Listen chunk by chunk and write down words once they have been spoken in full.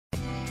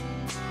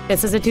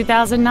This is a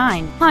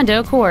 2009 Honda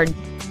Accord.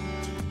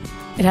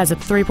 It has a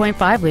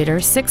 3.5-liter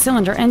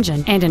 6-cylinder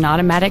engine and an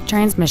automatic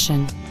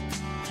transmission.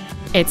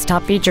 Its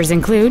top features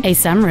include a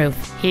sunroof,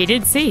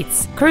 heated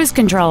seats, cruise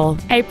control,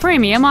 a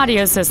premium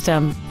audio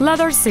system,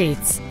 leather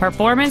seats,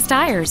 performance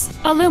tires,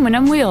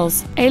 aluminum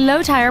wheels, a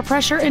low tire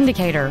pressure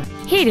indicator,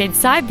 heated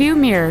side view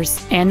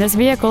mirrors, and this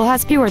vehicle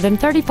has fewer than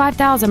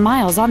 35,000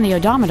 miles on the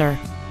odometer.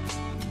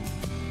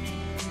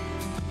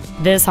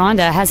 This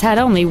Honda has had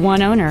only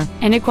one owner,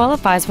 and it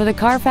qualifies for the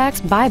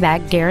Carfax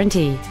buyback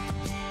guarantee.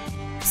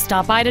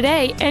 Stop by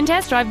today and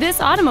test drive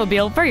this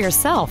automobile for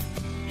yourself.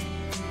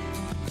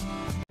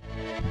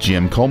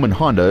 Jim Coleman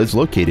Honda is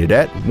located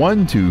at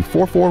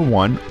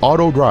 12441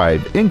 Auto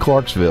Drive in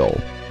Clarksville.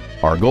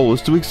 Our goal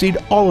is to exceed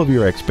all of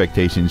your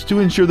expectations to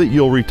ensure that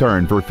you'll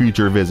return for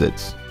future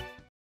visits.